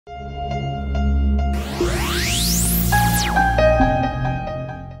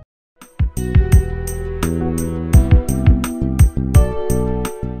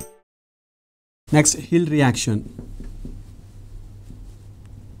Next, Hill reaction.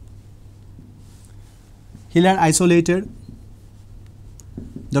 Hill had isolated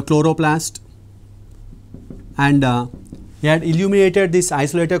the chloroplast and he had illuminated this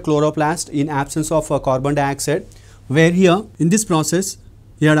isolated chloroplast in absence of carbon dioxide, where here in this process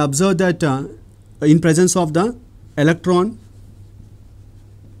he had observed that in presence of the electron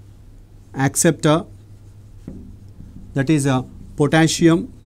acceptor, that is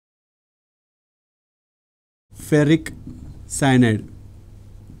potassium ferric cyanide.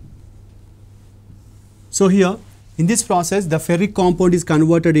 So here in this process the ferric compound is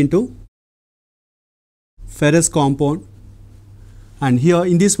converted into ferrous compound, and here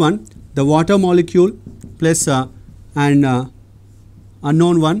in this one the water molecule plus an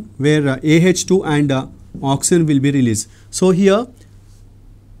unknown one where AH2 and oxygen will be released. So here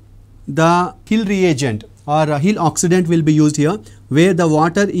the Hill reagent or Hill oxidant will be used here, where the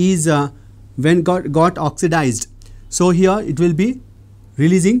water is when got oxidized. So here it will be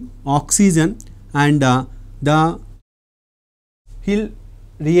releasing oxygen, and the Hill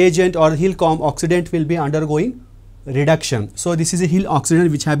reagent or Hill oxidant will be undergoing reduction. So this is a Hill oxidant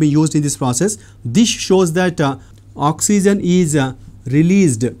which have been used in this process. This shows that oxygen is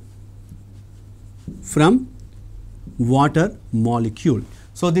released from water molecule.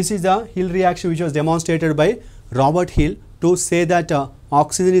 So this is the Hill reaction which was demonstrated by Robert Hill to say that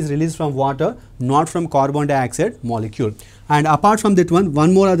oxygen is released from water, not from carbon dioxide molecule. And apart from that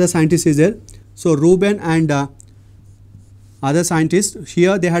one more other scientist is there. So Rubin and other scientists,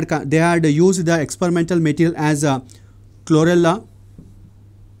 here they had used the experimental material as chlorella,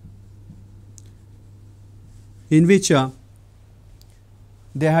 in which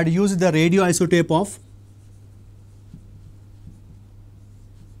they had used the radioisotope of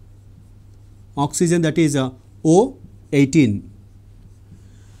oxygen, that is O18.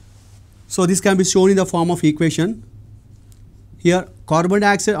 So this can be shown in the form of equation. Here carbon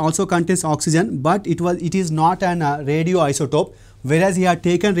dioxide also contains oxygen, but it is not an radioisotope, whereas he had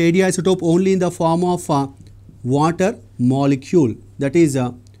taken radioisotope only in the form of water molecule, that is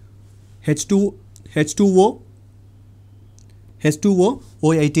H2O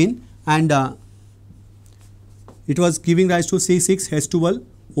O18, and it was giving rise to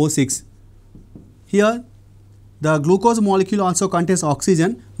C6H12O6. Here the glucose molecule also contains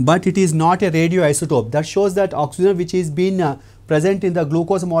oxygen, but it is not a radioisotope. That shows that oxygen which is being present in the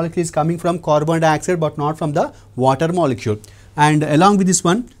glucose molecule is coming from carbon dioxide but not from the water molecule. And along with this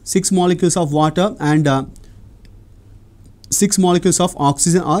one, 6 molecules of water and 6 molecules of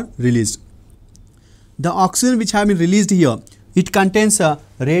oxygen are released. The oxygen which have been released here, it contains a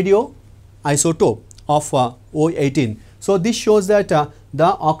radioisotope of O18. So this shows that the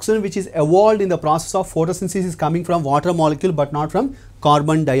oxygen which is evolved in the process of photosynthesis is coming from water molecule but not from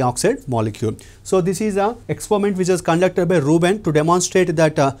carbon dioxide molecule. So this is an experiment which was conducted by Rubin to demonstrate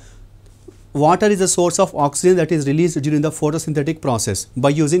that water is a source of oxygen that is released during the photosynthetic process by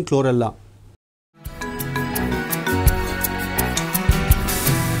using chlorella.